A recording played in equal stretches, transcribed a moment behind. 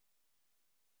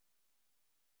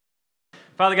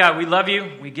Father God, we love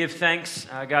you. We give thanks,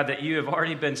 God, that you have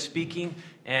already been speaking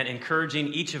and encouraging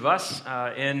each of us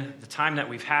in the time that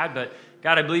we've had. But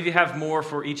God, I believe you have more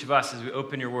for each of us as we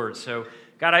open your word. So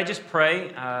God, I just pray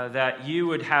that you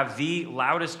would have the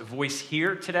loudest voice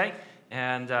here today.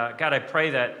 And God, I pray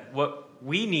that what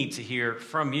we need to hear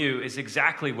from you is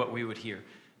exactly what we would hear.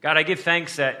 God, I give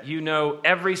thanks that you know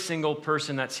every single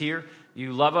person that's here.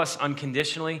 You love us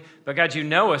unconditionally, but God, you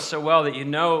know us so well that you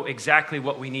know exactly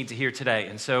what we need to hear today.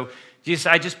 And so, Jesus,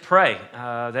 I just pray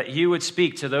that you would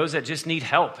speak to those that just need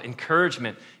help,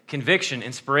 encouragement, conviction,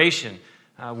 inspiration,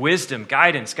 wisdom,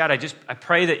 guidance. God, I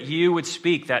pray that you would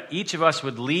speak, that each of us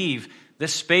would leave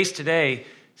this space today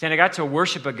saying, I got to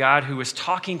worship a God who was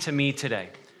talking to me today.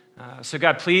 So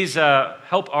God, please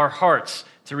help our hearts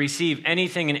to receive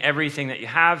anything and everything that you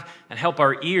have, and help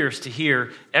our ears to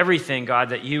hear everything, God,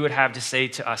 that you would have to say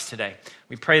to us today.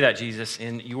 We pray that, Jesus,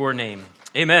 in your name.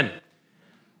 Amen.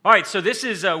 All right, so this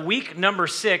is week number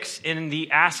 6 in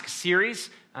the Ask series,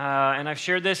 and I've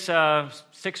shared this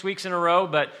 6 weeks in a row,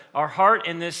 but our heart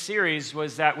in this series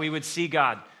was that we would see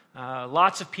God.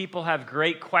 Lots of people have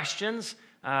great questions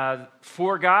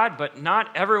for God, but not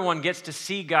everyone gets to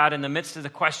see God in the midst of the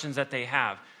questions that they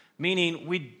have, meaning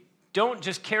we don't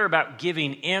just care about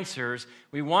giving answers.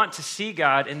 We want to see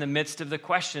God in the midst of the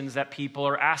questions that people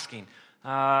are asking.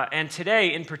 And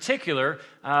today, in particular,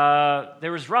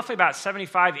 there was roughly about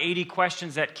 75, 80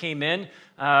 questions that came in,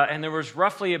 and there was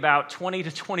roughly about 20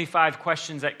 to 25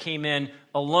 questions that came in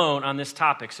alone on this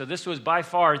topic. So this was by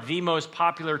far the most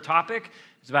popular topic.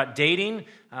 It was about dating,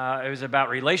 it was about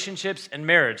relationships and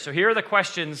marriage. So here are the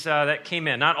questions that came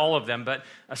in, not all of them, but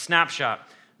a snapshot.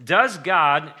 Does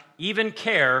God even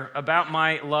care about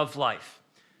my love life?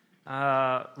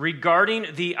 Regarding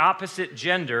the opposite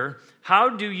gender, how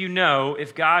do you know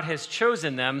if God has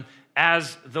chosen them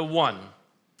as the one?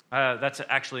 That's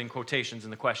actually in quotations in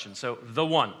the question. So, the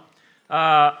one.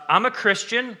 I'm a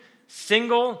Christian,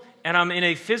 single, and I'm in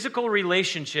a physical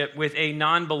relationship with a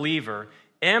non-believer.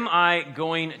 Am I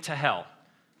going to hell?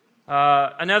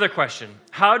 Another question.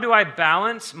 How do I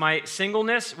balance my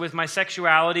singleness with my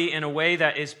sexuality in a way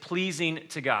that is pleasing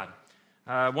to God?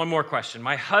 One more question.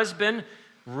 My husband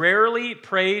rarely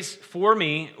prays for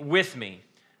me with me.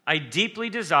 I deeply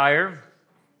desire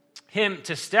him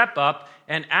to step up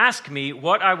and ask me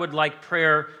what I would like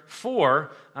prayer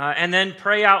for, and then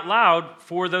pray out loud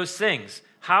for those things.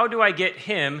 How do I get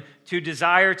him to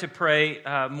desire to pray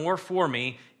more for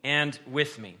me and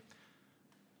with me?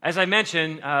 As I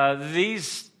mentioned,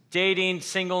 these dating,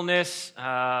 singleness,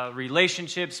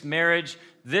 relationships, marriage,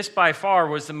 this by far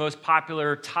was the most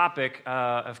popular topic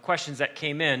of questions that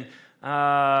came in.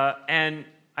 And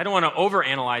I don't want to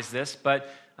overanalyze this, but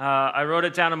I wrote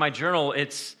it down in my journal.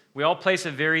 We all place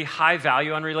a very high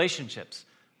value on relationships.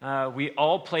 We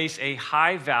all place a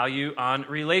high value on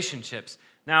relationships.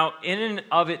 Now, in and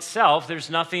of itself,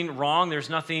 there's nothing wrong, there's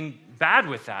nothing bad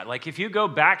with that. Like if you go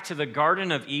back to the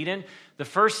Garden of Eden, the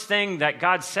first thing that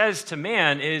God says to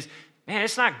man is, man,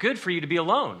 it's not good for you to be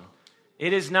alone.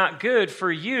 It is not good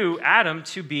for you, Adam,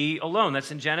 to be alone. That's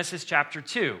in Genesis chapter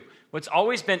 2. What's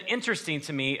always been interesting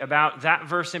to me about that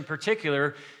verse in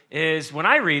particular is when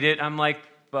I read it, I'm like,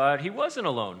 but he wasn't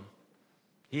alone.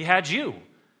 He had you.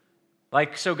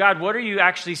 Like, so God, what are you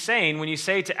actually saying when you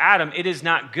say to Adam, it is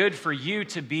not good for you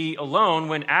to be alone,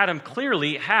 when Adam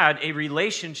clearly had a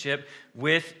relationship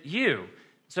with you?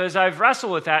 So as I've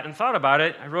wrestled with that and thought about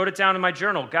it, I wrote it down in my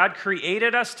journal. God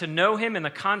created us to know him in the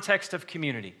context of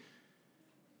community.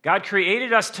 God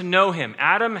created us to know him.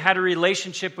 Adam had a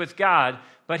relationship with God,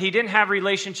 but he didn't have a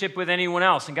relationship with anyone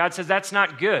else. And God says that's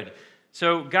not good.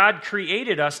 So God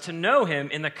created us to know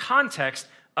him in the context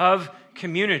of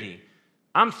community.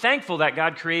 I'm thankful that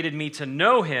God created me to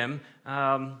know him,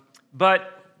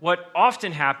 but what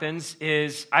often happens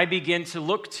is I begin to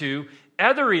look to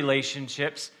other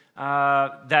relationships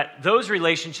that those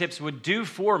relationships would do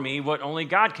for me what only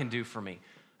God can do for me.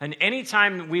 And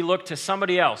anytime we look to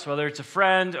somebody else, whether it's a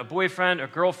friend, a boyfriend, a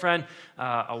girlfriend,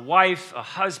 a wife, a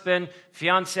husband,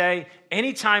 fiance,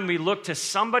 anytime we look to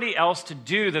somebody else to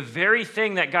do the very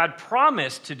thing that God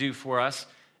promised to do for us,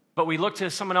 but we look to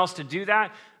someone else to do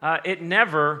that, it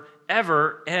never,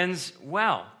 ever ends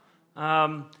well.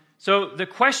 So the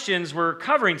questions we're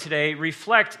covering today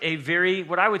reflect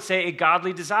what I would say, a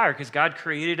godly desire, because God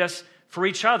created us for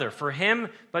each other, for him,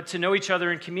 but to know each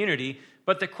other in community.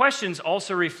 But the questions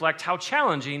also reflect how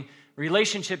challenging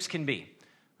relationships can be.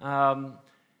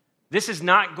 This is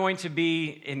not going to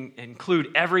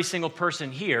include every single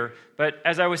person here, but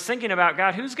as I was thinking about,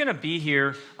 God, who's going to be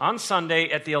here on Sunday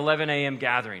at the 11 a.m.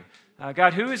 gathering?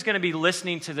 God, who is going to be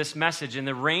listening to this message and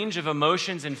the range of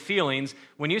emotions and feelings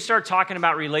when you start talking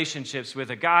about relationships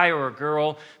with a guy or a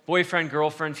girl, boyfriend,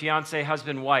 girlfriend, fiance,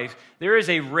 husband, wife? There is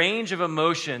a range of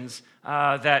emotions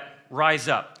that rise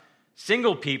up.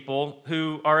 Single people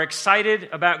who are excited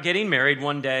about getting married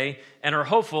one day and are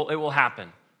hopeful it will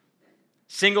happen.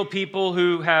 Single people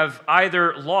who have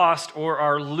either lost or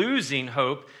are losing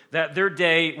hope that their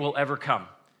day will ever come.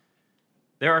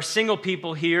 There are single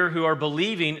people here who are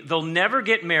believing they'll never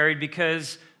get married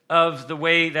because of the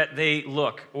way that they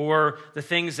look or the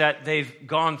things that they've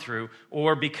gone through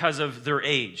or because of their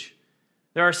age.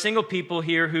 There are single people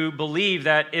here who believe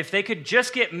that if they could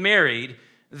just get married,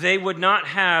 they would not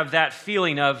have that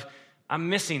feeling of, I'm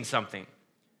missing something.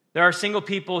 There are single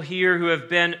people here who have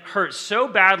been hurt so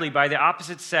badly by the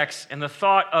opposite sex, and the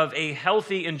thought of a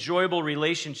healthy, enjoyable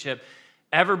relationship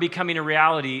ever becoming a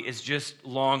reality is just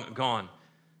long gone.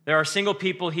 There are single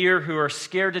people here who are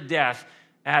scared to death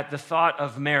at the thought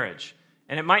of marriage.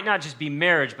 And it might not just be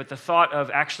marriage, but the thought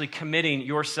of actually committing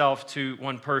yourself to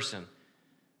one person.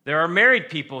 There are married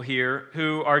people here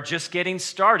who are just getting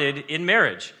started in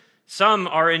marriage. Some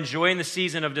are enjoying the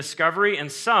season of discovery,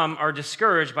 and some are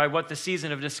discouraged by what the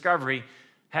season of discovery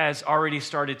has already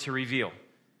started to reveal.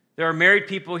 There are married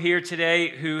people here today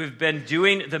who have been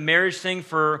doing the marriage thing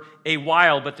for a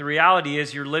while, but the reality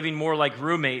is you're living more like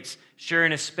roommates,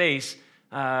 sharing a space,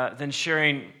 than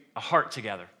sharing a heart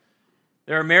together.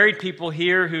 There are married people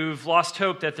here who've lost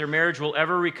hope that their marriage will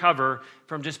ever recover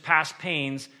from just past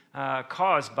pains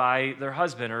caused by their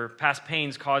husband or past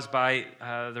pains caused by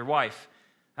their wife.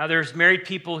 There's married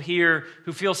people here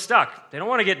who feel stuck. They don't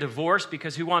want to get divorced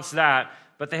because who wants that?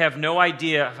 But they have no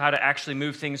idea of how to actually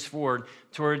move things forward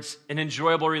towards an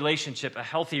enjoyable relationship, a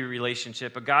healthy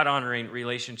relationship, a God-honoring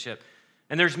relationship.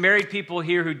 And there's married people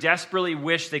here who desperately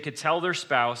wish they could tell their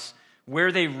spouse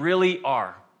where they really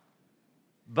are.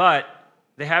 But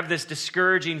they have this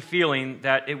discouraging feeling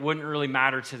that it wouldn't really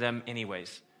matter to them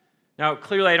anyways. Now,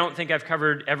 clearly, I don't think I've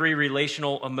covered every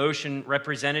relational emotion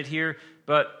represented here,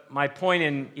 but my point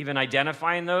in even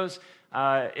identifying those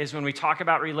is when we talk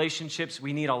about relationships,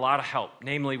 we need a lot of help.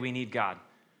 Namely, we need God.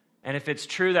 And if it's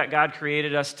true that God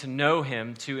created us to know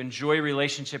Him, to enjoy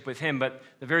relationship with Him, but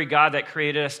the very God that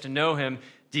created us to know Him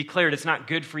declared it's not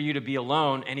good for you to be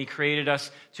alone, and He created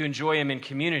us to enjoy Him in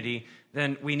community,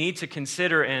 then we need to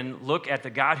consider and look at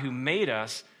the God who made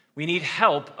us. We need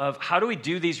help of how do we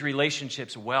do these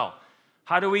relationships well?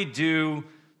 How do we do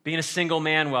being a single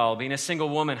man well, being a single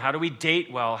woman? How do we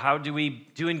date well? How do we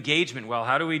do engagement well?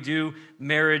 How do we do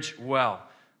marriage well?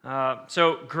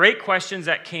 So great questions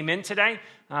that came in today.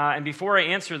 And before I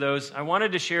answer those, I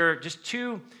wanted to share just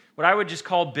two, what I would just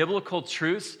call biblical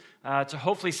truths to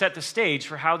hopefully set the stage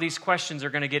for how these questions are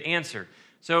going to get answered.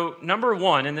 So number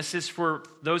one, and this is for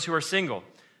those who are single,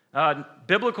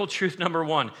 biblical truth number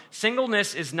one,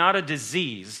 singleness is not a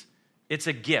disease, it's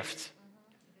a gift.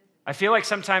 I feel like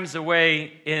sometimes the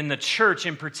way in the church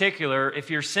in particular,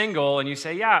 if you're single and you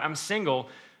say, yeah, I'm single,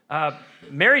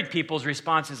 married people's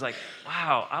response is like,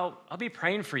 wow, I'll be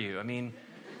praying for you. I mean,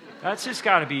 that's just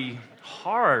got to be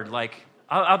hard. Like,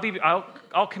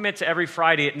 I'll commit to every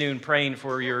Friday at noon praying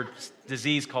for your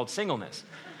disease called singleness.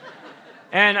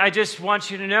 And I just want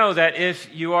you to know that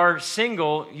if you are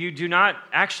single, you do not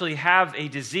actually have a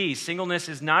disease. Singleness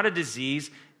is not a disease.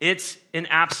 It's an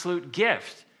absolute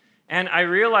gift. And I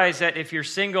realize that if you're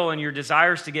single and your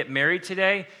desires to get married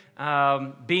today,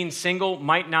 being single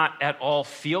might not at all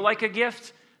feel like a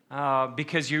gift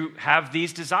because you have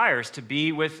these desires to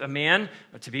be with a man,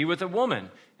 or to be with a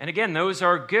woman. And again, those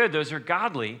are good, those are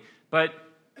godly. But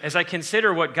as I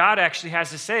consider what God actually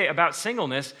has to say about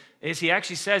singleness, is He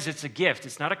actually says it's a gift.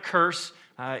 It's not a curse.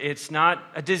 It's not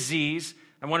a disease.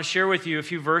 I want to share with you a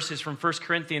few verses from 1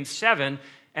 Corinthians 7,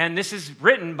 and this is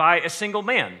written by a single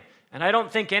man. And I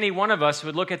don't think any one of us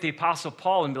would look at the Apostle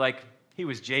Paul and be like, he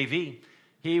was JV.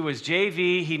 He was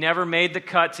JV. He never made the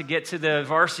cut to get to the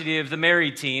varsity of the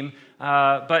married team.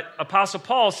 But Apostle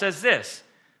Paul says this,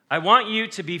 I want you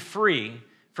to be free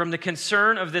from the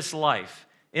concern of this life.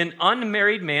 An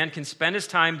unmarried man can spend his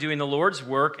time doing the Lord's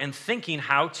work and thinking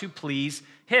how to please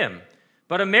Him.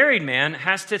 But a married man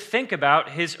has to think about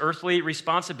his earthly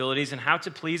responsibilities and how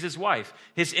to please his wife.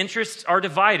 His interests are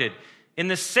divided. In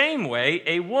the same way,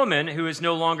 a woman who is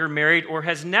no longer married or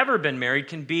has never been married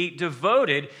can be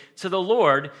devoted to the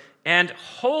Lord and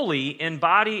holy in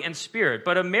body and spirit.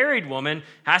 But a married woman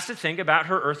has to think about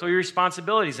her earthly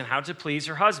responsibilities and how to please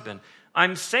her husband.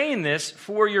 I'm saying this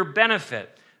for your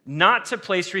benefit, not to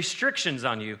place restrictions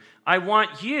on you. I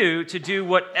want you to do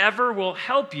whatever will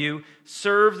help you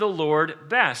serve the Lord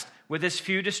best with as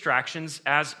few distractions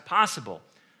as possible.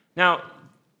 Now,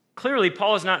 clearly,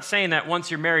 Paul is not saying that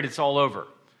once you're married, it's all over.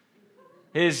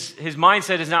 His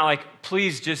mindset is not like,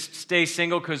 please just stay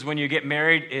single because when you get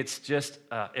married,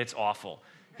 it's awful.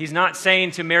 He's not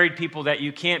saying to married people that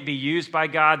you can't be used by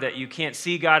God, that you can't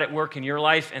see God at work in your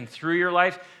life and through your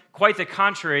life. Quite the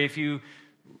contrary. If you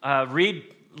read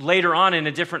later on in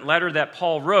a different letter that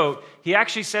Paul wrote, he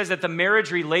actually says that the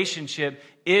marriage relationship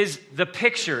is the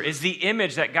picture, is the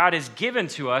image that God has given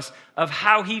to us of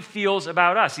how he feels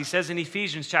about us. He says in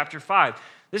Ephesians chapter 5,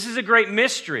 this is a great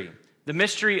mystery, the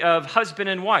mystery of husband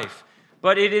and wife,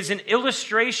 but it is an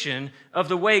illustration of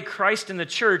the way Christ and the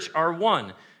church are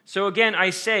one. So again,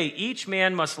 I say, each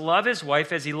man must love his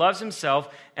wife as he loves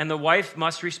himself, and the wife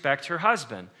must respect her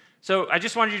husband. So I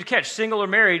just wanted you to catch, single or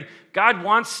married, God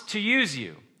wants to use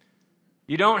you.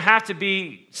 You don't have to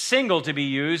be single to be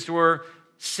used, or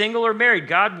single or married.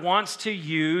 God wants to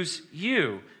use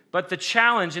you. But the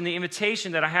challenge and the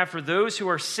invitation that I have for those who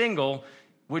are single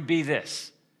would be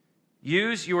this.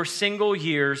 Use your single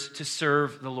years to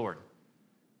serve the Lord.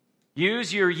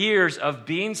 Use your years of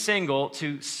being single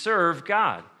to serve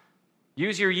God.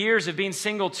 Use your years of being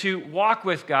single to walk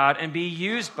with God and be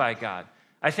used by God.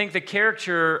 I think the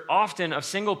character often of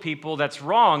single people that's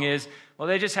wrong is, well,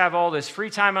 they just have all this free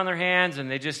time on their hands and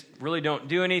they just really don't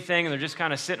do anything and they're just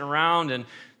kind of sitting around and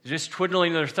just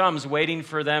twiddling their thumbs waiting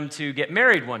for them to get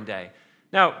married one day.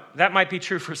 Now, that might be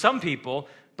true for some people,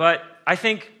 but I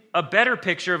think a better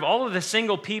picture of all of the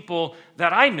single people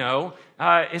that I know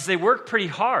is they work pretty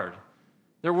hard.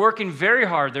 They're working very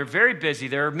hard. They're very busy.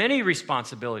 There are many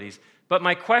responsibilities. But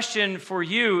my question for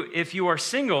you, if you are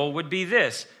single, would be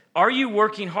this. Are you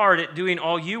working hard at doing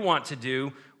all you want to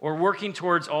do or working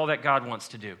towards all that God wants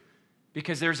to do?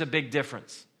 Because there's a big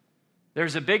difference.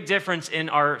 There's a big difference in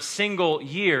our single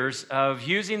years of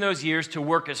using those years to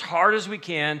work as hard as we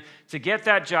can, to get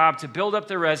that job, to build up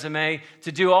the resume,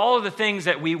 to do all of the things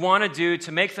that we want to do,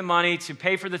 to make the money, to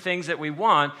pay for the things that we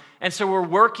want. And so we're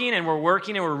working and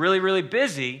we're really, really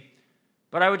busy.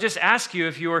 But I would just ask you,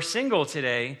 if you are single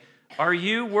today, are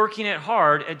you working it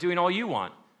hard at doing all you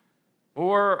want?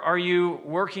 Or are you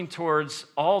working towards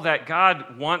all that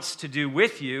God wants to do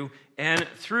with you and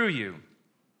through you?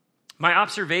 My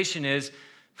observation is,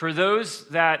 for those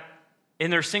that in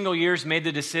their single years made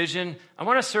the decision, I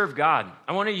want to serve God.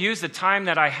 I want to use the time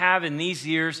that I have in these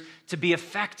years to be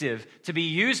effective, to be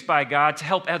used by God, to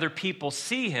help other people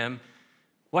see him.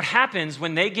 What happens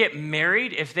when they get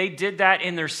married, if they did that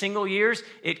in their single years,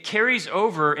 it carries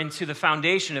over into the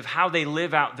foundation of how they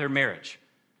live out their marriage.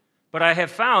 But I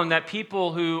have found that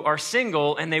people who are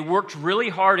single and they worked really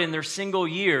hard in their single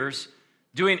years,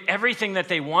 doing everything that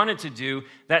they wanted to do,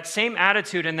 that same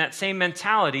attitude and that same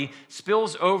mentality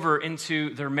spills over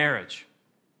into their marriage.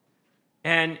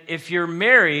 And if you're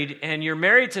married and you're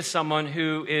married to someone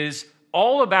who is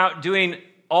all about doing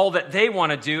all that they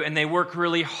want to do and they work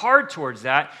really hard towards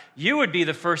that, you would be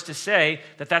the first to say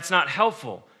that that's not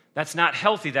helpful, that's not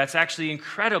healthy, that's actually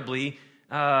incredibly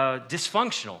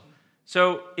dysfunctional.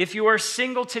 So if you are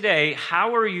single today,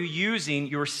 how are you using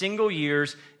your single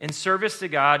years in service to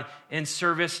God and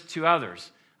service to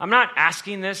others? I'm not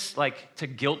asking this like to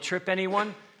guilt trip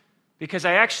anyone, because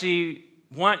I actually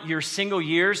want your single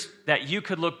years that you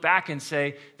could look back and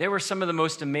say, they were some of the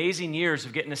most amazing years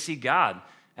of getting to see God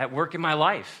at work in my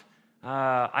life.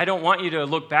 I don't want you to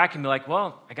look back and be like,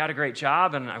 well, I got a great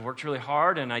job and I worked really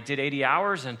hard and I did 80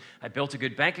 hours and I built a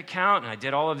good bank account and I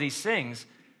did all of these things.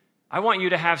 I want you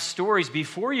to have stories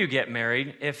before you get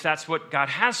married, if that's what God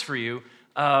has for you,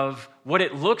 of what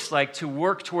it looks like to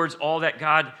work towards all that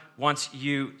God wants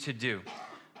you to do.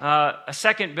 A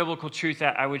second biblical truth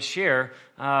that I would share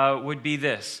would be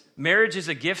this. Marriage is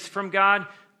a gift from God,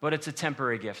 but it's a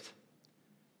temporary gift.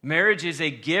 Marriage is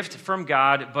a gift from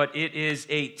God, but it is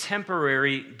a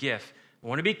temporary gift. I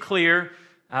want to be clear.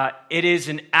 It is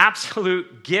an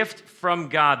absolute gift from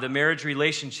God, the marriage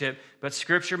relationship, but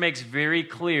Scripture makes very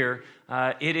clear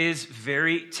it is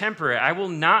very temporary. I will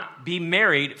not be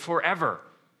married forever.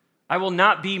 I will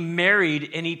not be married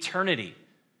in eternity.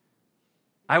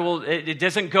 It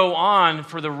doesn't go on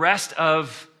for the rest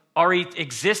of our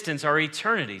existence, our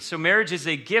eternity. So marriage is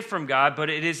a gift from God, but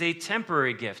it is a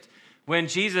temporary gift. When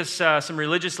Jesus, some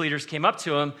religious leaders came up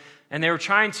to him, and they were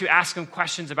trying to ask him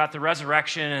questions about the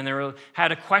resurrection, and they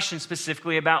had a question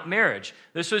specifically about marriage.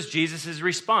 This was Jesus'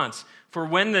 response. For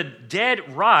when the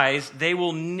dead rise, they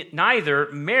will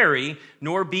neither marry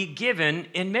nor be given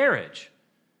in marriage.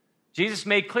 Jesus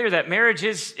made clear that marriage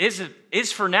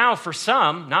is for now for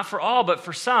some, not for all, but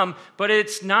for some, but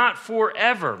it's not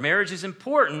forever. Marriage is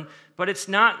important, but it's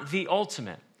not the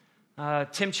ultimate.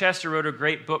 Tim Chester wrote a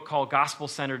great book called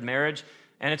Gospel-Centered Marriage,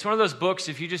 And it's one of those books,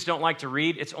 if you just don't like to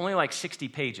read, it's only like 60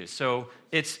 pages. So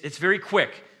it's very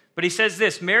quick. But he says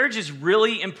this: marriage is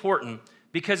really important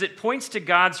because it points to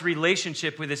God's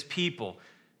relationship with his people.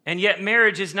 And yet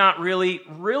marriage is not really,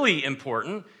 really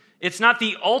important. It's not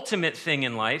the ultimate thing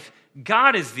in life.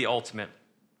 God is the ultimate.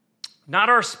 Not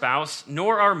our spouse,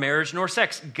 nor our marriage, nor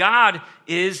sex. God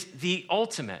is the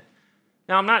ultimate.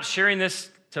 Now, I'm not sharing this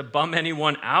to bum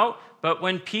anyone out, but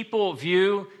when people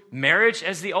view marriage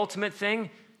as the ultimate thing,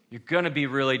 you're going to be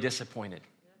really disappointed.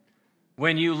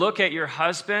 When you look at your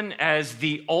husband as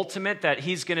the ultimate, that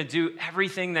he's going to do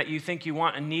everything that you think you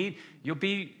want and need, you'll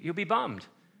be bummed.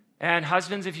 And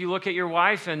husbands, if you look at your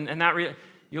wife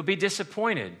you'll be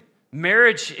disappointed.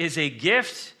 Marriage is a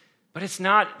gift, but it's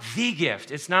not the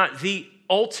gift. It's not the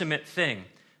ultimate thing.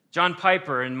 John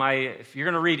Piper, if you're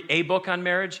going to read a book on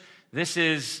marriage, this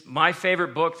is my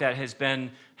favorite book that has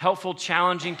been helpful,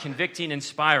 challenging, convicting,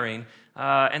 inspiring.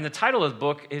 And the title of the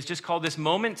book is just called This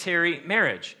Momentary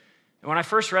Marriage. And when I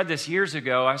first read this years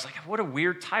ago, I was like, what a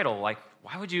weird title. Like,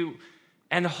 why would you?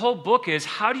 And the whole book is,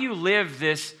 how do you live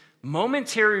this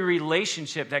momentary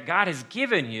relationship that God has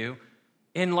given you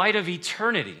in light of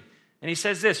eternity? And he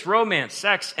says this: romance,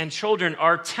 sex, and children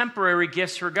are temporary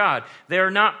gifts for God. They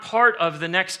are not part of the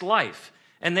next life,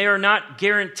 and they are not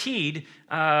guaranteed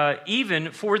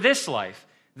even for this life.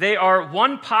 They are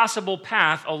one possible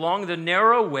path along the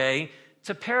narrow way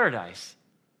to paradise.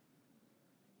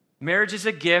 Marriage is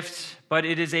a gift, but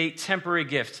it is a temporary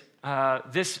gift.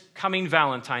 This coming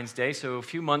Valentine's Day, so a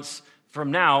few months from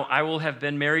now, I will have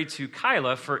been married to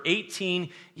Kyla for 18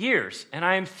 years. And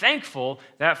I am thankful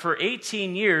that for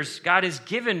 18 years, God has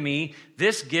given me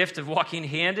this gift of walking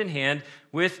hand in hand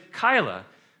with Kyla.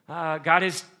 God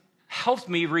has helped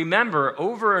me remember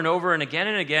over and over and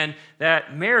again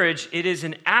that marriage, it is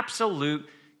an absolute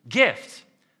gift.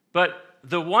 But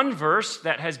the one verse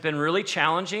that has been really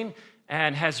challenging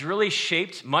and has really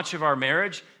shaped much of our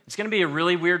marriage, it's going to be a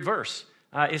really weird verse.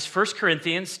 Is 1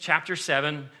 Corinthians chapter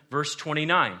 7, verse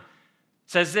 29. It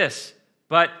says this: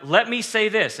 but let me say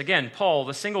this, again, Paul,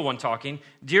 the single one talking,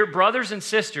 dear brothers and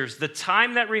sisters, the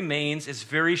time that remains is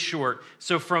very short.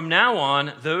 So from now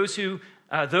on,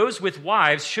 those with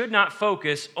wives should not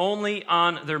focus only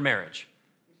on their marriage.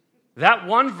 That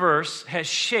one verse has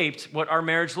shaped what our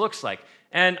marriage looks like.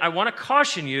 And I want to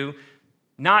caution you,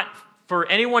 not for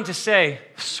anyone to say,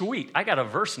 sweet, I got a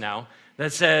verse now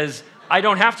that says, I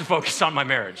don't have to focus on my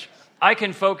marriage. I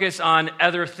can focus on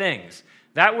other things.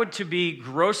 That would to be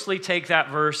grossly take that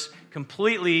verse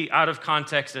completely out of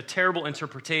context, a terrible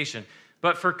interpretation.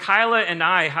 But for Kyla and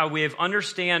I, how we have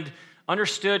understood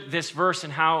this verse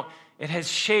and how it has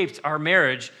shaped our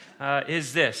marriage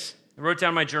is this. I wrote down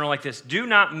in my journal like this: do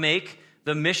not make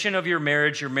the mission of your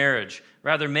marriage.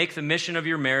 Rather, make the mission of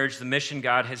your marriage the mission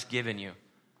God has given you.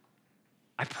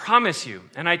 I promise you,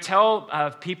 and I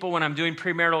tell people when I'm doing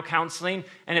premarital counseling,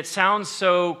 and it sounds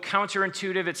so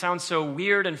counterintuitive, it sounds so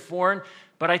weird and foreign,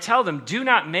 but I tell them, do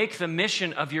not make the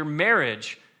mission of your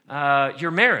marriage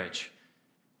your marriage.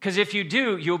 Because if you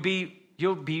do, you'll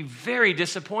be very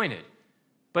disappointed.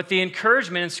 But the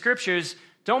encouragement in Scripture is,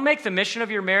 don't make the mission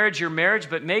of your marriage,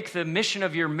 but make the mission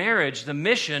of your marriage the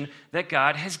mission that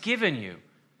God has given you.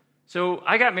 So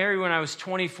I got married when I was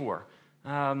 24.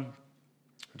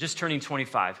 Just turning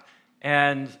 25.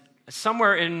 And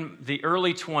somewhere in the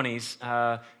early 20s,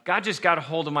 God just got a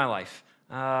hold of my life.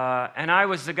 And I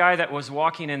was the guy that was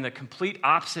walking in the complete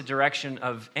opposite direction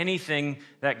of anything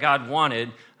that God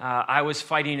wanted. I was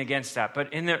fighting against that.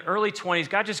 But in the early 20s,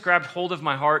 God just grabbed hold of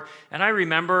my heart. And I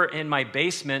remember in my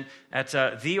basement at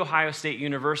The Ohio State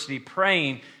University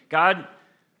praying, God,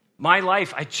 my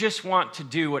life, I just want to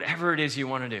do whatever it is you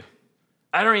want to do.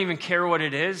 I don't even care what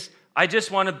it is. I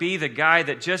just want to be the guy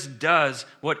that just does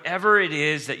whatever it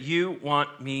is that you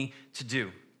want me to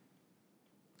do.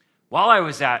 While I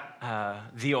was at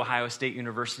The Ohio State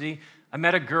University, I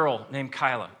met a girl named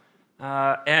Kyla.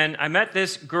 And I met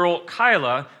this girl,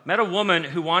 Kyla, met a woman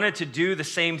who wanted to do the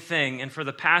same thing. And for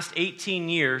the past 18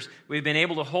 years, we've been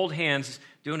able to hold hands,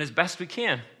 doing as best we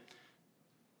can,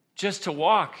 just to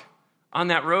walk on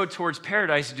that road towards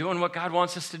paradise, doing what God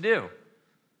wants us to do.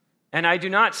 And I do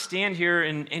not stand here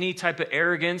in any type of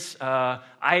arrogance.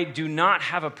 I do not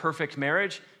have a perfect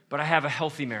marriage, but I have a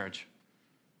healthy marriage.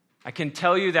 I can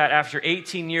tell you that after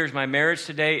 18 years, my marriage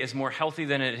today is more healthy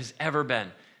than it has ever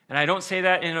been. And I don't say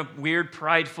that in a weird,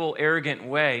 prideful, arrogant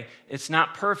way. It's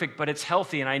not perfect, but it's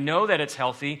healthy. And I know that it's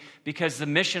healthy because the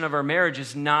mission of our marriage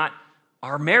is not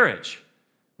our marriage.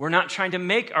 We're not trying to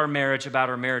make our marriage about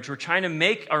our marriage. We're trying to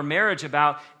make our marriage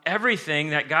about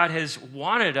everything that God has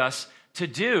wanted us to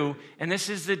do. And this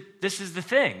is the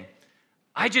thing.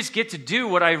 I just get to do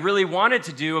what I really wanted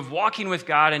to do of walking with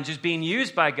God and just being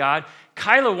used by God.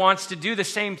 Kyla wants to do the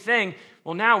same thing.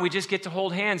 Well, now we just get to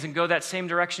hold hands and go that same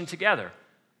direction together.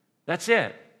 That's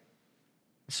it.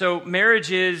 So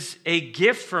marriage is a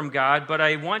gift from God, but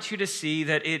I want you to see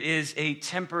that it is a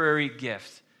temporary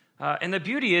gift. And the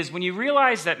beauty is when you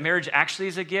realize that marriage actually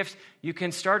is a gift, you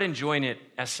can start enjoying it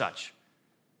as such.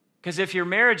 Because if your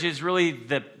marriage is really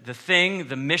the thing,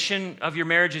 the mission of your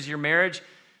marriage is your marriage,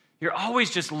 you're always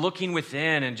just looking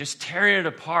within and just tearing it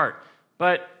apart.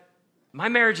 But my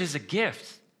marriage is a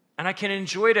gift, and I can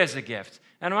enjoy it as a gift.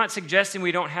 And I'm not suggesting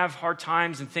we don't have hard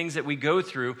times and things that we go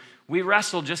through. We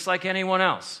wrestle just like anyone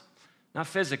else. Not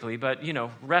physically, but,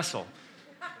 wrestle.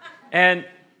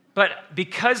 But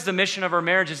because the mission of our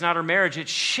marriage is not our marriage, it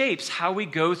shapes how we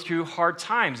go through hard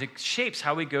times. It shapes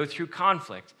how we go through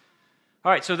conflict.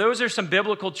 All right, so those are some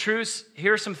biblical truths.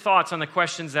 Here are some thoughts on the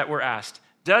questions that were asked.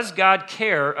 Does God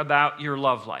care about your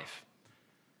love life?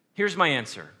 Here's my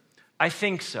answer. I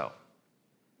think so.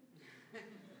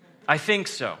 I think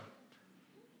so.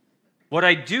 What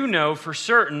I do know for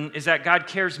certain is that God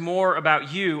cares more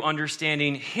about you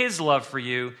understanding his love for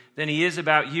you than he is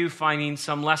about you finding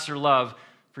some lesser love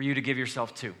for you to give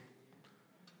yourself to.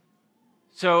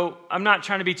 So I'm not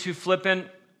trying to be too flippant.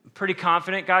 I'm pretty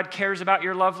confident God cares about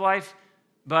your love life,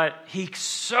 but he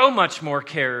so much more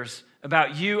cares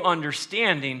about you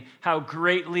understanding how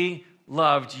greatly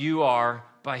loved you are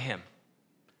by him.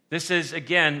 This is,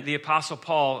 again, the Apostle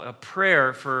Paul, a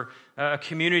prayer for a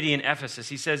community in Ephesus.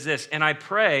 He says this, "And I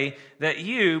pray that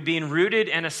you, being rooted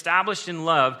and established in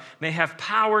love, may have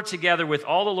power together with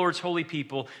all the Lord's holy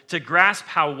people to grasp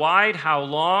how wide, how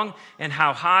long, and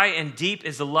how high and deep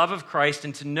is the love of Christ,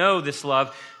 and to know this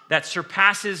love that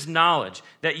surpasses knowledge,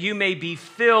 that you may be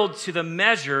filled to the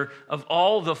measure of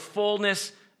all the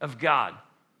fullness of God."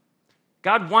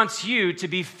 God wants you to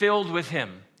be filled with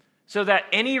him, so that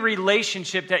any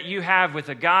relationship that you have with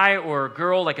a guy or a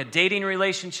girl, like a dating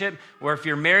relationship, or if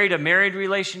you're married, a married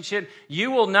relationship, you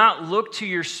will not look to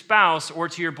your spouse or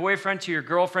to your boyfriend, to your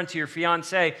girlfriend, to your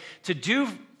fiance to do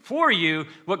for you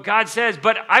what God says,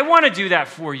 but I want to do that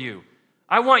for you.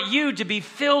 I want you to be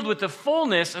filled with the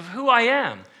fullness of who I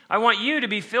am. I want you to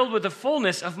be filled with the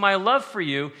fullness of my love for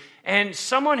you. And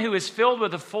someone who is filled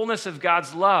with the fullness of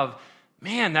God's love,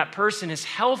 man, that person is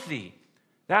healthy.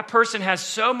 That person has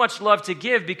so much love to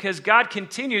give because God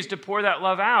continues to pour that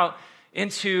love out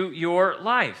into your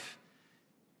life.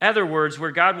 In other words,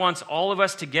 where God wants all of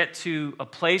us to get to a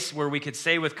place where we could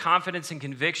say with confidence and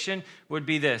conviction would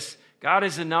be this: God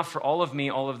is enough for all of me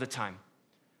all of the time.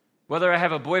 Whether I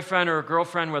have a boyfriend or a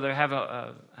girlfriend, whether I have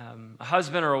a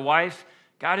husband or a wife,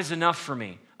 God is enough for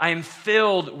me. I am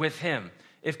filled with him.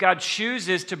 If God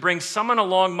chooses to bring someone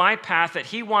along my path that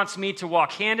he wants me to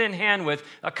walk hand in hand with,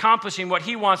 accomplishing what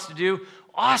he wants to do,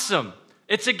 awesome.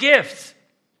 It's a gift.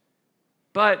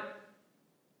 But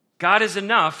God is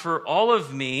enough for all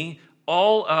of me,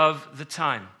 all of the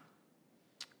time.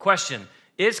 Question,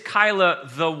 is Kyla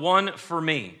the one for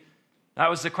me?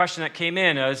 That was the question that came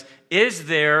in, is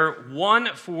there one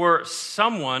for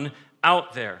someone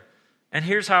out there? And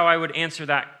here's how I would answer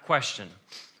that question.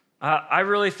 I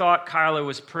really thought Kyla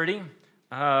was pretty.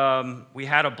 We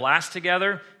had a blast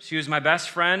together. She was my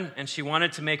best friend, and she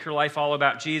wanted to make her life all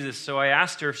about Jesus. So I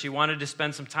asked her if she wanted to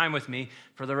spend some time with me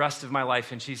for the rest of my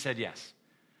life, and she said yes.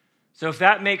 So if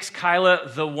that makes Kyla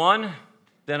the one,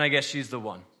 then I guess she's the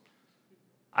one.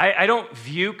 I don't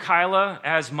view Kyla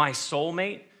as my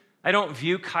soulmate. I don't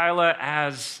view Kyla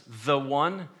as the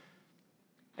one.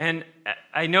 And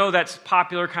I know that's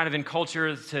popular kind of in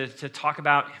culture to talk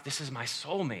about, this is my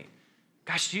soulmate.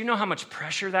 Gosh, do you know how much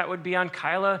pressure that would be on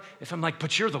Kyla if I'm like,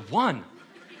 but you're the one.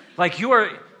 Like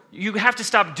you have to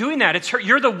stop doing that.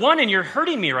 You're the one and you're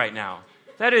hurting me right now.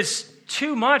 That is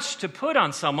too much to put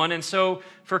on someone. And so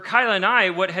for Kyla and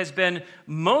I, what has been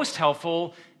most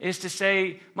helpful is to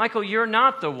say, Michael, you're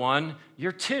not the one,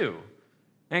 you're two.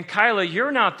 And Kyla,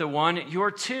 you're not the one,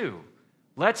 you're two.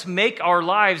 Let's make our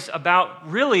lives about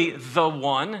really the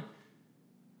one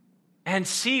and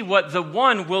see what the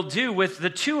one will do with the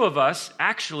two of us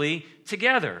actually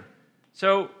together.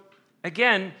 So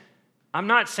again, I'm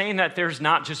not saying that there's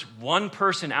not just one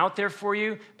person out there for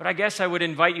you, but I guess I would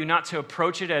invite you not to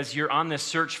approach it as you're on this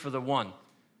search for the one.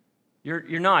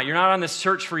 You're not on this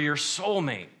search for your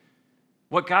soulmate.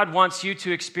 What God wants you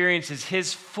to experience is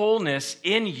his fullness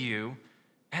in you.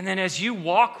 And then as you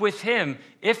walk with him,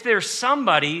 if there's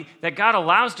somebody that God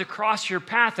allows to cross your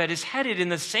path that is headed in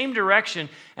the same direction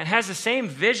and has the same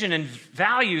vision and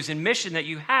values and mission that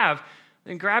you have,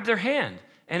 then grab their hand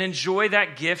and enjoy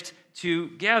that gift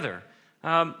together.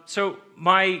 So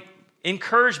my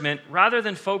encouragement, rather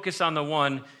than focus on the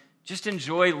one, just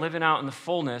enjoy living out in the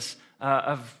fullness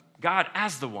of God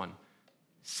as the one.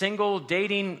 Single,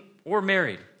 dating, or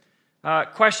married.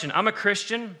 Question, I'm a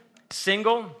Christian,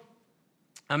 single,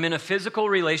 I'm in a physical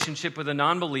relationship with a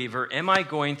non-believer. Am I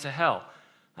going to hell?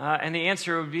 And the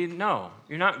answer would be no.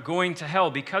 You're not going to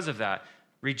hell because of that.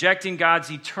 Rejecting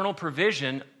God's eternal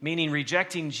provision, meaning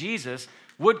rejecting Jesus,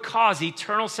 would cause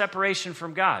eternal separation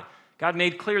from God. God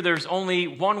made clear there's only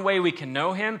one way we can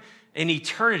know him in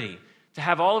eternity, to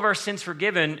have all of our sins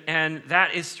forgiven, and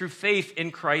that is through faith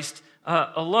in Christ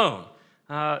alone.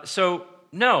 So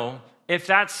no, if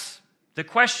that's the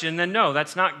question, then no,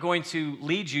 that's not going to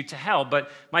lead you to hell.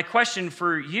 But my question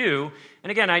for you,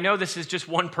 and again, I know this is just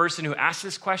one person who asked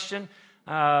this question,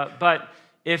 but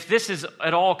if this has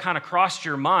at all kind of crossed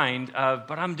your mind,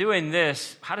 but I'm doing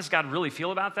this, how does God really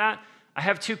feel about that? I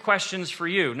have two questions for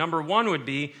you. Number one would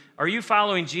be, are you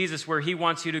following Jesus where he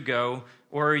wants you to go,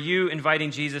 or are you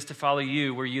inviting Jesus to follow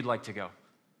you where you'd like to go?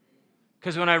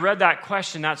 Because when I read that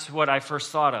question, that's what I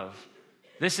first thought of.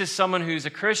 This is someone who's a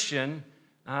Christian,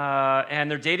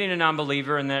 and they're dating a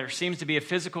non-believer, and there seems to be a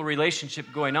physical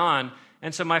relationship going on.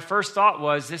 And so my first thought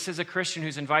was, this is a Christian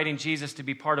who's inviting Jesus to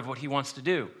be part of what he wants to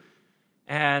do.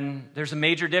 And there's a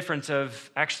major difference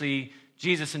of actually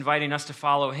Jesus inviting us to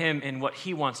follow him in what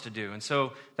he wants to do. And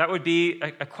so that would be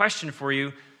a question for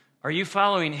you. Are you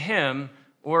following him,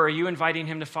 or are you inviting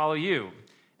him to follow you?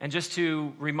 And just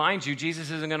to remind you,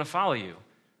 Jesus isn't going to follow you.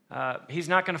 He's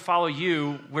not going to follow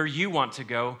you where you want to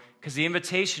go, because the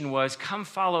invitation was, come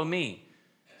follow me.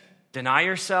 Deny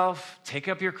yourself, take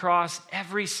up your cross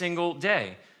every single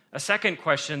day. A second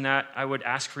question that I would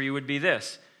ask for you would be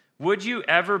this. Would you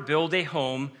ever build a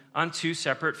home on two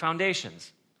separate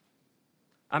foundations?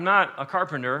 I'm not a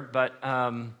carpenter, but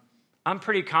I'm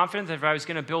pretty confident that if I was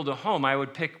going to build a home, I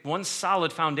would pick one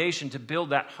solid foundation to build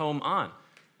that home on.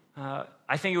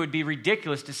 I think it would be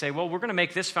ridiculous to say, well, we're going to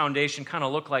make this foundation kind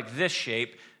of look like this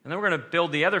shape, and then we're going to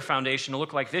build the other foundation to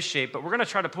look like this shape, but we're going to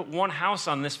try to put one house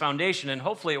on this foundation, and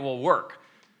hopefully it will work.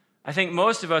 I think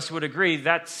most of us would agree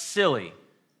that's silly.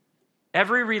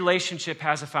 Every relationship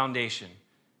has a foundation.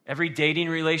 Every dating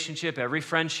relationship, every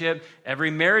friendship,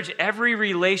 every marriage, every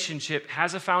relationship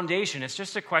has a foundation. It's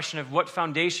just a question of what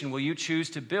foundation will you choose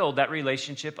to build that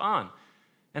relationship on.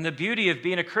 And the beauty of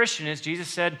being a Christian is Jesus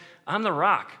said, I'm the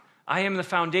rock. I am the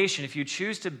foundation. If you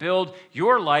choose to build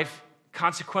your life,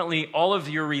 consequently all of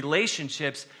your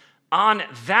relationships on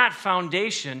that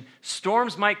foundation,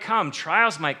 storms might come,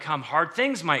 trials might come, hard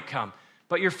things might come,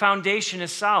 but your foundation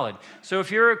is solid. So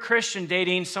if you're a Christian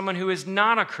dating someone who is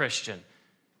not a Christian,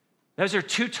 those are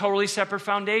two totally separate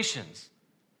foundations.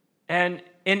 And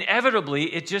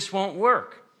inevitably, it just won't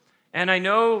work. And I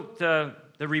know the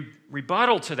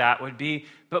rebuttal to that would be,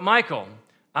 but Michael,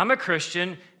 I'm a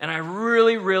Christian, and I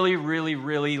really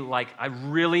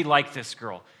like this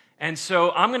girl. And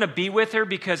so I'm going to be with her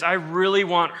because I really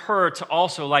want her to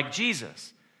also like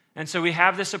Jesus. And so we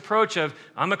have this approach of,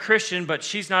 I'm a Christian, but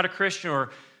she's not a Christian, or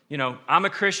I'm a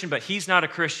Christian, but he's not a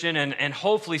Christian, and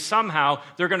hopefully somehow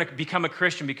they're going to become a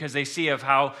Christian because they see of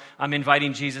how I'm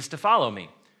inviting Jesus to follow me.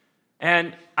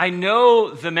 And I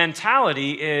know the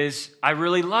mentality is, I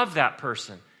really love that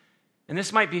person. And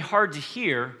this might be hard to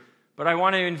hear, but I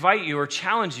want to invite you or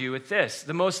challenge you with this.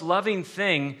 The most loving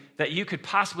thing that you could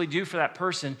possibly do for that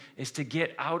person is to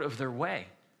get out of their way.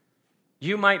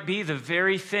 You might be the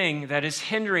very thing that is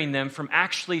hindering them from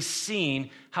actually seeing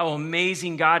how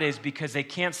amazing God is because they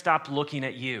can't stop looking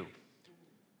at you.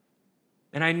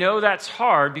 And I know that's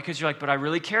hard because you're like, but I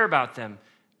really care about them.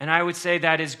 And I would say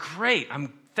that is great.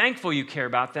 I'm thankful you care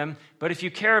about them. But if you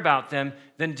care about them,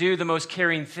 then do the most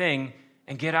caring thing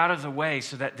and get out of the way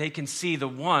so that they can see the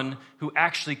one who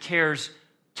actually cares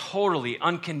totally,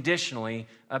 unconditionally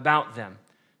about them.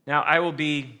 Now, I will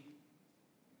be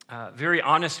very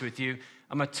honest with you.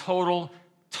 I'm a total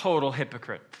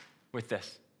hypocrite with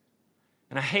this.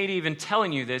 And I hate even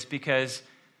telling you this because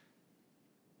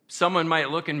someone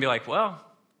might look and be like, well,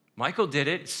 Michael did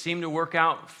it. It seemed to work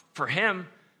out for him.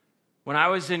 When I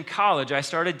was in college, I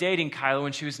started dating Kyla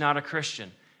when she was not a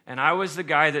Christian. And I was the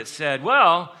guy that said,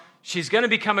 well, she's going to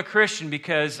become a Christian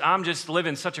because I'm just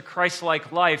living such a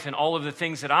Christ-like life and all of the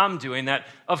things that I'm doing that,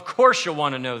 of course, you'll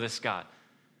want to know this God.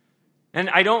 And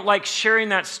I don't like sharing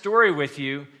that story with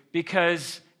you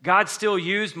because God still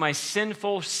used my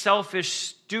sinful, selfish,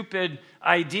 stupid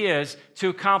ideas to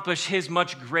accomplish his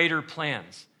much greater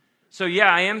plans. So yeah,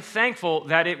 I am thankful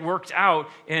that it worked out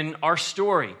in our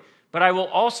story. But I will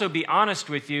also be honest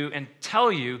with you and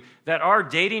tell you that our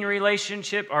dating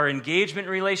relationship, our engagement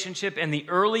relationship, and the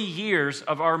early years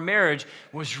of our marriage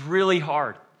was really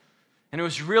hard. And it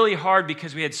was really hard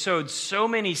because we had sowed so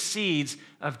many seeds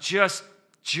of just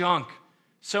junk,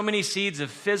 so many seeds of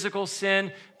physical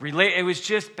sin. It was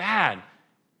just bad.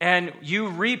 And you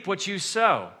reap what you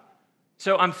sow.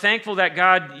 So I'm thankful that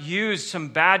God used some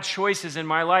bad choices in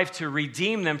my life to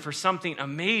redeem them for something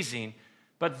amazing.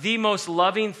 But the most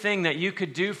loving thing that you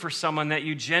could do for someone that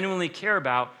you genuinely care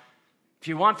about, if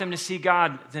you want them to see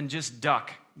God, then just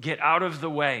duck. Get out of the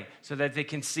way so that they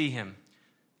can see him.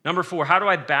 Number 4, how do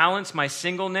I balance my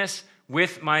singleness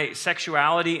with my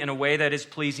sexuality in a way that is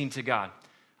pleasing to God?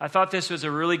 I thought this was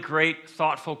a really great,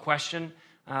 thoughtful question.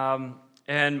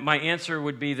 And my answer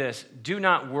would be this: do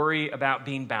not worry about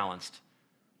being balanced.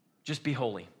 Just be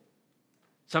holy.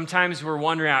 Sometimes we're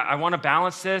wondering, I want to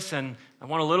balance this, and I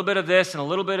want a little bit of this and a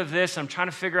little bit of this. I'm trying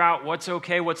to figure out what's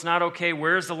okay, what's not okay,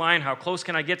 where's the line, how close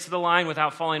can I get to the line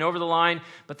without falling over the line?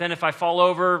 But then if I fall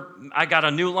over, I got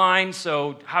a new line,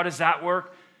 so how does that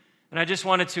work? And I just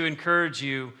wanted to encourage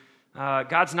you,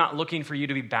 God's not looking for you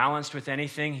to be balanced with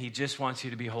anything. He just wants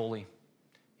you to be holy.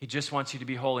 He just wants you to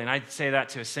be holy. And I'd say that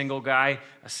to a single guy,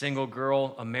 a single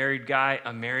girl, a married guy,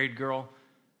 a married girl.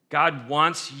 God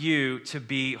wants you to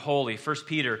be holy. 1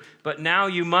 Peter, but now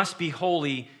you must be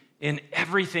holy in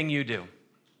everything you do.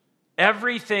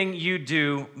 Everything you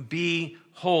do, be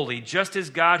holy, just as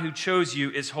God who chose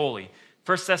you is holy.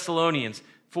 1 Thessalonians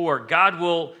 4,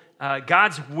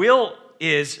 God's will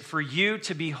is for you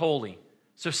to be holy.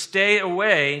 So stay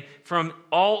away from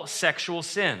all sexual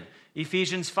sin.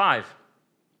 Ephesians 5,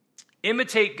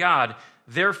 imitate God,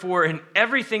 therefore, in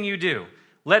everything you do.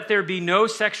 Let there be no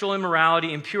sexual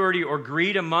immorality, impurity, or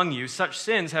greed among you. Such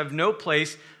sins have no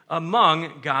place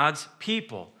among God's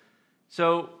people.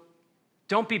 So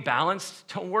don't be balanced.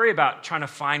 Don't worry about trying to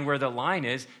find where the line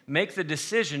is. Make the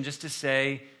decision just to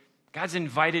say, God's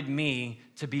invited me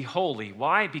to be holy.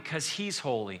 Why? Because he's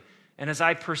holy. And as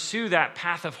I pursue that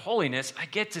path of holiness, I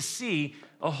get to see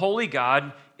a holy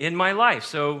God in my life.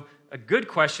 So a good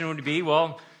question would be,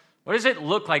 well, what does it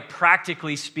look like,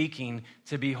 practically speaking,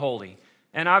 to be holy?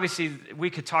 And obviously, we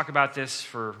could talk about this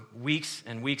for weeks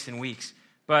and weeks and weeks.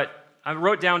 But I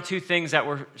wrote down 2 things that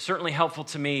were certainly helpful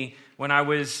to me when I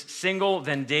was single,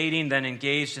 then dating, then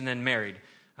engaged, and then married.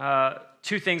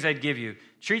 2 things I'd give you.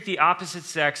 Treat the opposite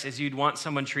sex as you'd want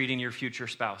someone treating your future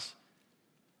spouse.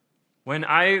 When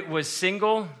I was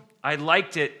single, I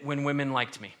liked it when women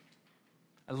liked me.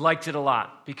 I liked it a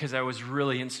lot because I was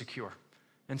really insecure.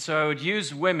 And so I would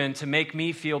use women to make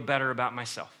me feel better about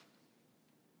myself.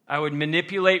 I would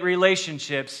manipulate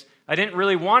relationships. I didn't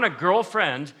really want a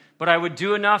girlfriend, but I would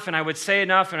do enough and I would say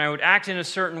enough and I would act in a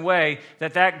certain way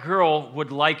that girl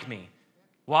would like me.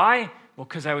 Why? Well,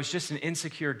 because I was just an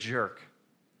insecure jerk.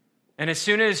 And as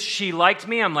soon as she liked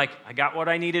me, I'm like, I got what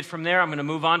I needed from there. I'm going to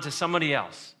move on to somebody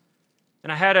else.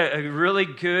 And I had a really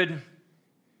good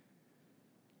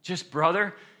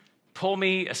brother pull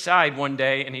me aside one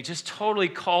day, and he just totally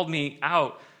called me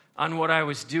out on what I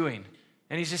was doing.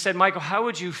 And he just said, Michael, how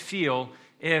would you feel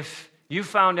if you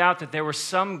found out that there was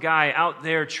some guy out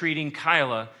there treating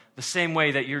Kyla the same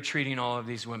way that you're treating all of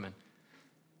these women?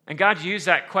 And God used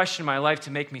that question in my life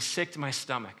to make me sick to my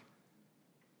stomach.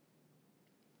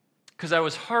 Because I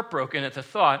was heartbroken at the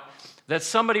thought that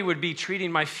somebody would be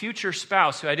treating my future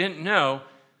spouse, who I didn't know,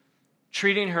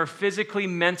 treating her physically,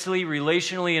 mentally,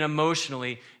 relationally, and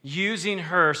emotionally, using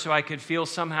her so I could feel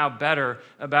somehow better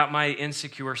about my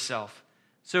insecure self.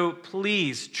 So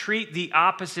please treat the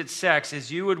opposite sex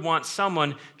as you would want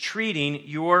someone treating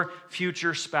your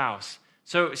future spouse.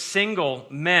 So single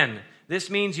men, this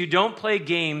means you don't play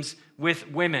games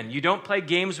with women. You don't play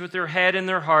games with their head and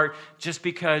their heart just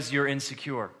because you're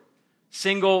insecure.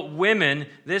 Single women,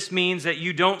 this means that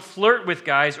you don't flirt with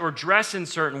guys or dress in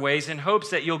certain ways in hopes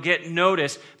that you'll get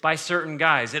noticed by certain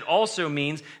guys. It also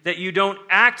means that you don't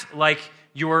act like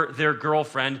you're their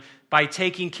girlfriend by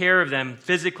taking care of them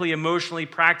physically, emotionally,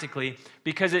 practically,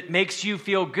 because it makes you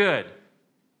feel good.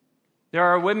 There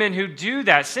are women who do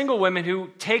that, single women who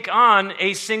take on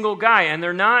a single guy, and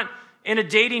they're not in a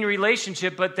dating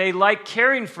relationship, but they like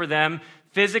caring for them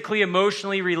physically,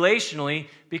 emotionally, relationally,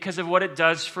 because of what it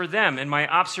does for them. And my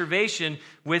observation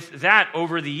with that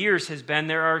over the years has been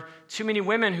there are too many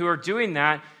women who are doing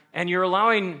that, and you're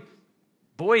allowing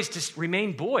boys to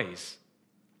remain boys.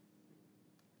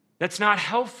 That's not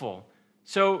helpful.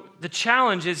 So the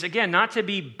challenge is, again, not to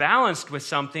be balanced with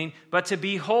something, but to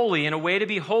be holy. And a way to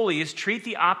be holy is treat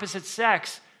the opposite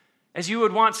sex as you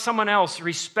would want someone else,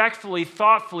 respectfully,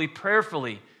 thoughtfully,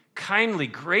 prayerfully, kindly,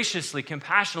 graciously,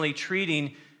 compassionately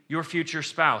treating your future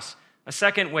spouse. A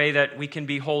second way that we can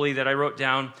be holy that I wrote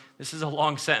down, this is a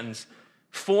long sentence.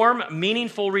 Form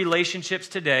meaningful relationships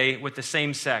today with the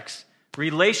same sex.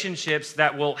 relationships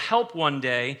that will help one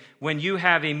day when you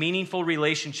have a meaningful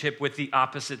relationship with the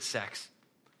opposite sex.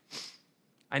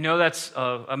 I know that's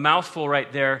a mouthful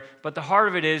right there, but the heart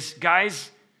of it is, guys,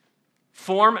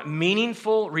 form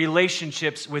meaningful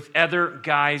relationships with other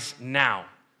guys now.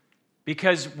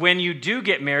 Because when you do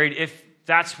get married, if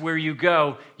that's where you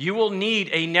go, you will need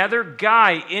another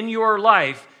guy in your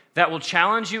life that will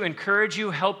challenge you, encourage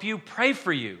you, help you, pray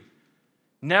for you.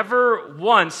 Never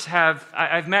once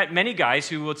I've met many guys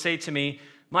who would say to me,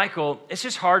 Michael, it's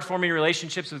just hard for me in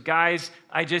relationships with guys.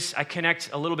 I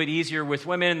connect a little bit easier with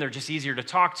women. They're just easier to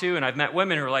talk to. And I've met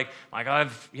women who are like, my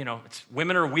God,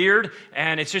 women are weird,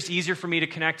 and it's just easier for me to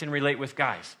connect and relate with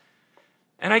guys.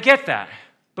 And I get that.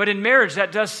 But in marriage,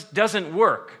 that doesn't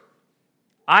work.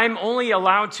 I'm only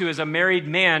allowed to, as a married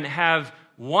man, have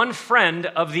one friend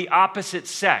of the opposite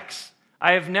sex.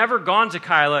 I have never gone to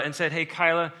Kyla and said, hey,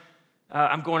 Kyla,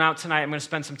 I'm going out tonight. I'm going to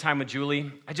spend some time with Julie.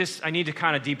 I need to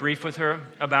kind of debrief with her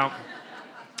about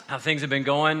how things have been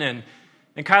going. And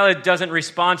Kyla doesn't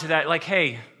respond to that like,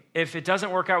 hey, if it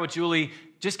doesn't work out with Julie,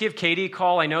 just give Katie a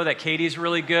call. I know that Katie's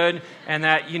really good and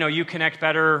that, you connect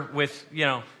better with,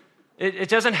 It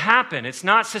doesn't happen. It's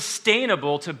not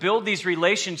sustainable to build these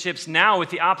relationships now with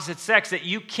the opposite sex that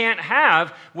you can't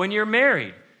have when you're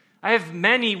married. I have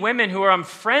many women who I'm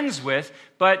friends with,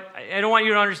 but I don't want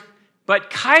you to understand.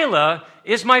 But Kyla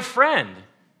is my friend.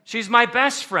 She's my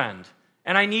best friend.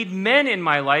 And I need men in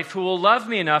my life who will love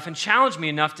me enough and challenge me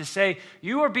enough to say,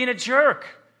 you are being a jerk.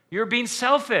 You're being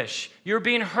selfish. You're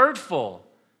being hurtful.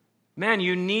 Man,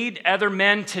 you need other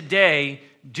men today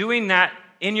doing that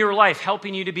in your life,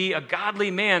 helping you to be a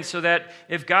godly man so that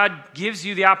if God gives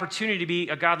you the opportunity to be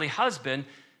a godly husband,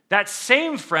 that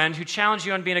same friend who challenged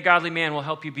you on being a godly man will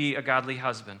help you be a godly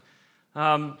husband.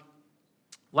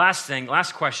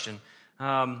 Last question.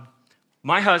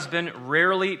 My husband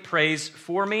rarely prays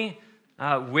for me,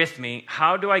 with me.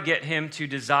 How do I get him to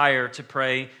desire to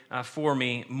pray for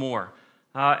me more?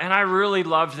 And I really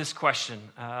loved this question.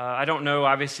 I don't know,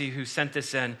 obviously, who sent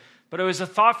this in, but it was a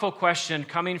thoughtful question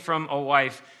coming from a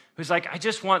wife who's like, I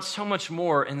just want so much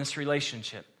more in this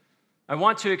relationship. I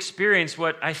want to experience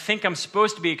what I think I'm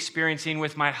supposed to be experiencing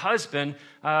with my husband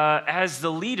as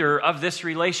the leader of this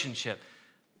relationship.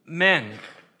 Men,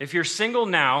 if you're single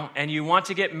now and you want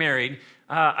to get married,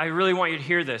 I really want you to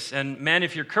hear this. And men,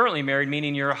 if you're currently married,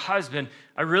 meaning you're a husband,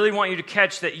 I really want you to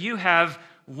catch that you have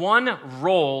one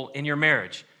role in your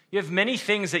marriage. You have many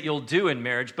things that you'll do in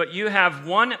marriage, but you have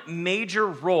one major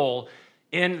role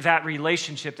in that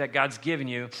relationship that God's given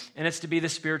you, and it's to be the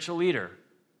spiritual leader.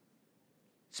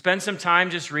 Spend some time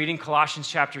just reading Colossians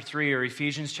chapter 3 or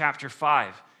Ephesians chapter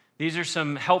 5. These are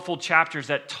some helpful chapters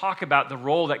that talk about the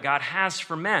role that God has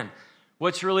for men.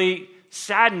 What's really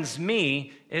saddens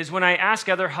me is when I ask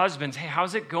other husbands, hey,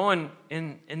 how's it going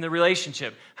in the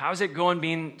relationship? How's it going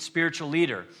being spiritual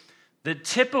leader? The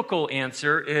typical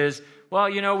answer is,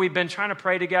 well, we've been trying to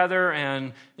pray together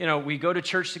and, we go to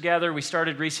church together. We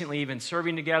started recently even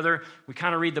serving together. We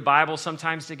kind of read the Bible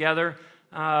sometimes together.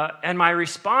 And my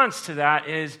response to that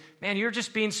is, man, you're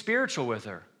just being spiritual with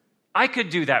her. I could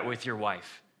do that with your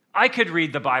wife. I could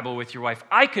read the Bible with your wife.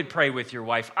 I could pray with your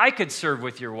wife. I could serve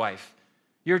with your wife.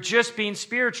 You're just being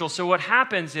spiritual. So what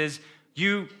happens is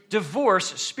you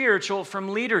divorce spiritual from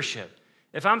leadership.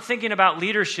 If I'm thinking about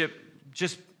leadership,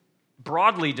 just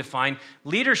broadly defined,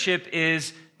 leadership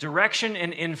is direction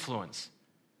and influence.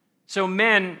 So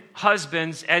men,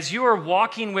 husbands, as you are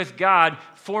walking with God,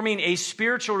 forming a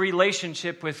spiritual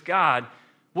relationship with God,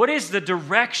 what is the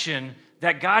direction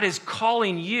that God is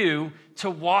calling you to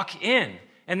walk in?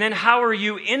 And then how are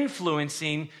you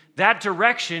influencing that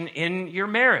direction in your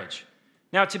marriage?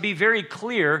 Now, to be very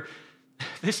clear,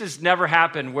 this has never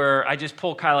happened where I just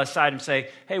pull Kyla aside and say,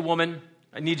 hey, woman,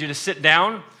 I need you to sit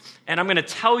down, and I'm going to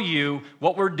tell you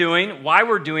what we're doing, why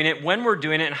we're doing it, when we're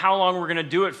doing it, and how long we're going to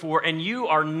do it for, and you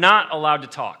are not allowed to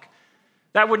talk.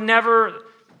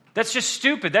 That's just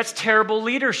stupid. That's terrible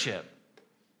leadership.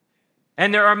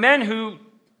 And there are men who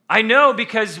I know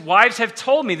because wives have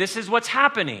told me this is what's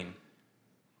happening.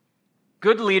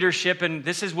 Good leadership, and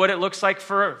this is what it looks like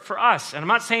for us. And I'm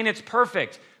not saying it's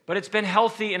perfect, but it's been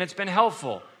healthy and it's been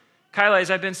helpful. Kyla,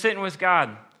 as I've been sitting with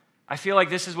God, I feel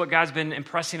like this is what God's been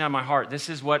impressing on my heart. This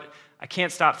is what I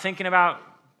can't stop thinking about,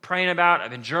 praying about. I've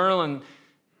been journaling.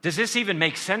 Does this even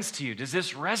make sense to you? Does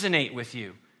this resonate with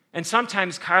you? And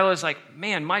sometimes Kyla's like,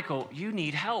 man, Michael, you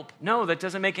need help. No, that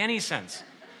doesn't make any sense.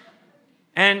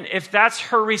 And if that's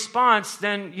her response,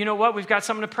 then you know what? We've got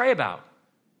something to pray about.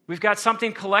 We've got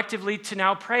something collectively to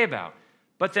now pray about.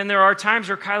 But then there are times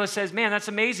where Kyla says, man, that's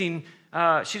amazing.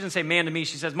 She doesn't say man to me.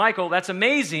 She says, Michael, that's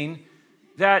amazing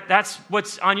that that's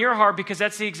what's on your heart because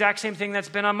that's the exact same thing that's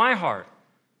been on my heart.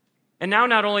 And now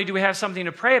not only do we have something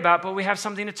to pray about, but we have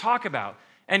something to talk about.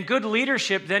 And good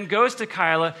leadership then goes to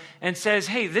Kyla and says,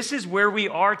 hey, this is where we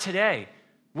are today.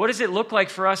 What does it look like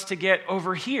for us to get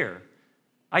over here?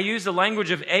 I use the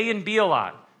language of A and B a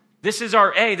lot. This is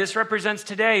our A. This represents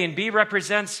today, and B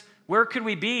represents where could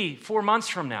we be 4 months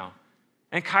from now?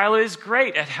 And Kyla is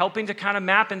great at helping to kind of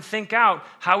map and think out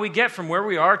how we get from where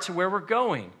we are to where we're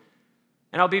going.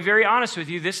 And I'll be very honest with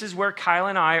you, this is where Kyla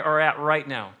and I are at right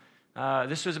now.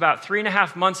 This was about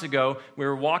 3.5 months ago. We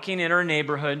were walking in our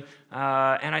neighborhood,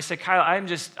 and I said, Kyla,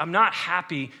 I'm not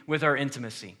happy with our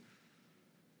intimacy.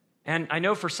 And I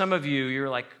know for some of you, you're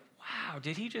like, wow,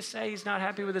 did he just say he's not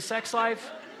happy with his sex life?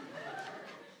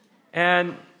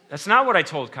 And that's not what I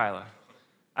told Kyla.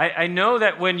 I know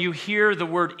that when you hear the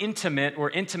word intimate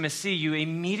or intimacy, you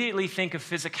immediately think of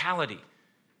physicality.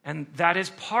 And that is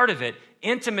part of it.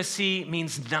 Intimacy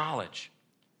means knowledge.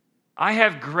 I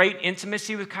have great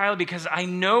intimacy with Kyla because I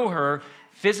know her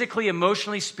physically,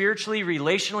 emotionally, spiritually,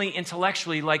 relationally,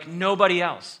 intellectually like nobody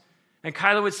else. And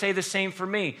Kyla would say the same for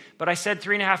me. But I said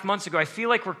 3.5 months ago, I feel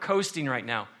like we're coasting right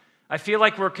now. I feel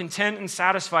like we're content and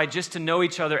satisfied just to know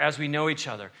each other as we know each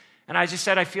other. And I just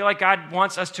said, I feel like God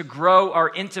wants us to grow our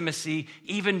intimacy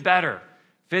even better.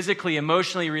 Physically,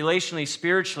 emotionally, relationally,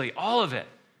 spiritually, all of it.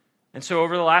 And so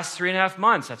over the last 3.5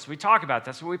 months, that's what we talk about.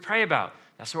 That's what we pray about.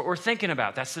 That's what we're thinking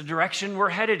about. That's the direction we're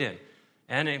headed in.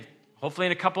 And hopefully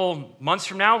in a couple months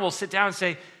from now, we'll sit down and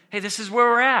say, hey, this is where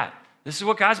we're at. This is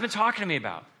what God's been talking to me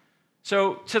about.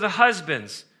 So to the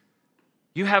husbands,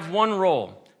 you have one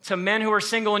role. To men who are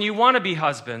single and you want to be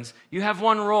husbands, you have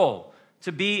one role,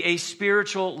 to be a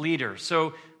spiritual leader.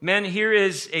 So men, here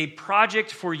is a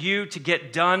project for you to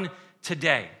get done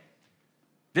today.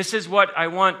 This is what I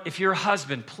want. If you're a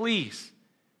husband, please,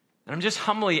 and I'm just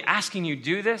humbly asking you,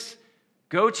 do this.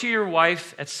 Go to your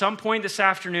wife at some point this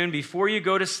afternoon before you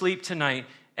go to sleep tonight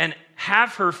and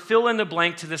have her fill in the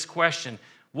blank to this question.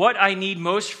 What I need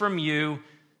most from you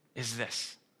is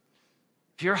this.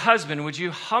 If you're a husband, would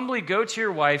you humbly go to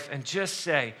your wife and just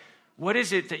say, what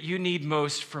is it that you need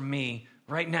most from me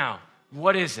right now?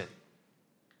 What is it?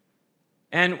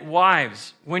 And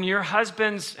wives, when your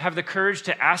husbands have the courage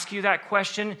to ask you that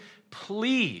question,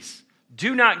 please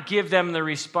do not give them the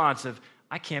response of,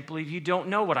 I can't believe you don't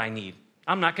know what I need.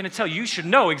 I'm not going to tell you. You should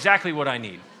know exactly what I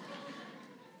need.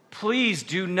 Please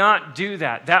do not do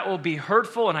that. That will be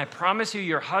hurtful, and I promise you,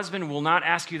 your husband will not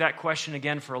ask you that question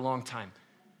again for a long time.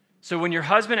 So when your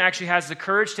husband actually has the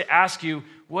courage to ask you,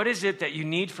 what is it that you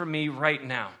need from me right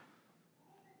now?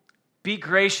 Be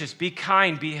gracious, be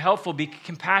kind, be helpful, be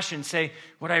compassionate. Say,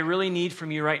 what I really need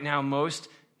from you right now most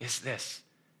is this.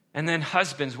 And then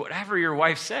husbands, whatever your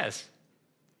wife says,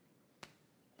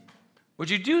 would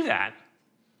you do that?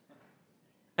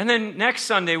 And then next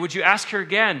Sunday, would you ask her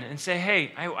again and say,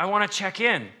 hey, I want to check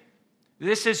in.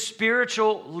 This is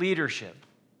spiritual leadership.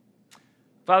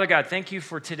 Father God, thank you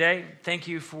for today. Thank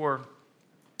you for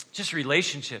just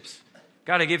relationships.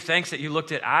 God, I give thanks that you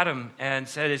looked at Adam and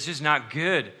said it's just not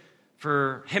good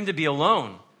for him to be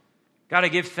alone. God, I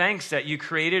give thanks that you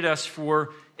created us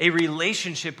for a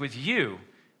relationship with you,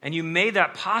 and you made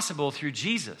that possible through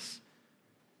Jesus.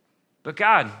 But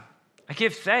God, I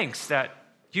give thanks that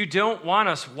you don't want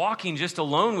us walking just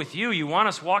alone with you. You want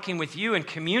us walking with you in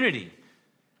community.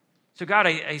 So God,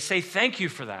 I say thank you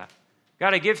for that.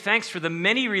 God, I give thanks for the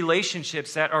many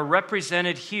relationships that are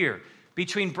represented here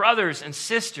between brothers and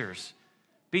sisters,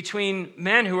 between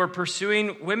men who are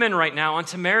pursuing women right now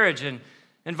onto marriage and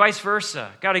vice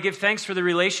versa. God, I give thanks for the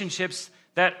relationships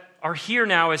that are here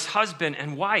now as husband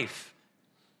and wife.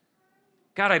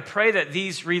 God, I pray that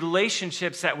these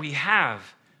relationships that we have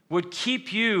would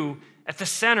keep you at the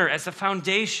center, as the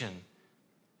foundation.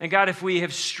 And God, if we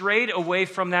have strayed away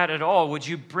from that at all, would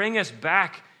you bring us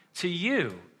back to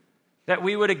you? That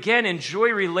we would again enjoy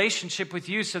relationship with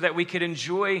you so that we could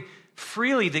enjoy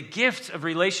freely the gift of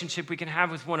relationship we can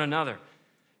have with one another.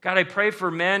 God, I pray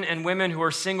for men and women who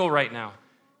are single right now.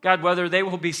 God, whether they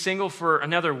will be single for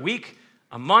another week,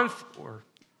 a month, or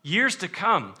years to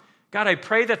come, God, I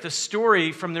pray that the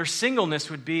story from their singleness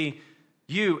would be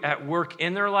you at work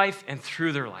in their life and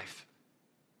through their life.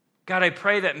 God, I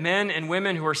pray that men and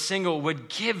women who are single would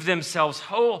give themselves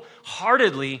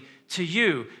wholeheartedly to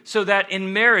you so that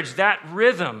in marriage, that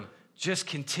rhythm just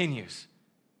continues.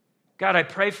 God, I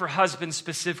pray for husbands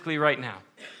specifically right now.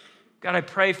 God, I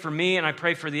pray for me and I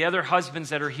pray for the other husbands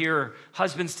that are here,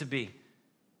 husbands to be.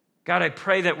 God, I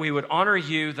pray that we would honor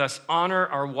you, thus honor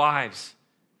our wives.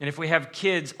 And if we have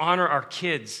kids, honor our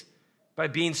kids by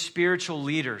being spiritual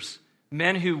leaders.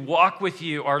 Men who walk with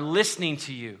you are listening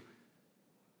to you.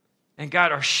 and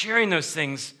God, are sharing those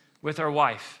things with our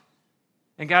wife.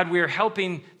 And God, we are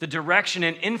helping the direction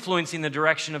and influencing the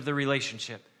direction of the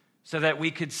relationship so that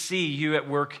we could see you at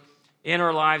work in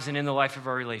our lives and in the life of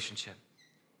our relationship.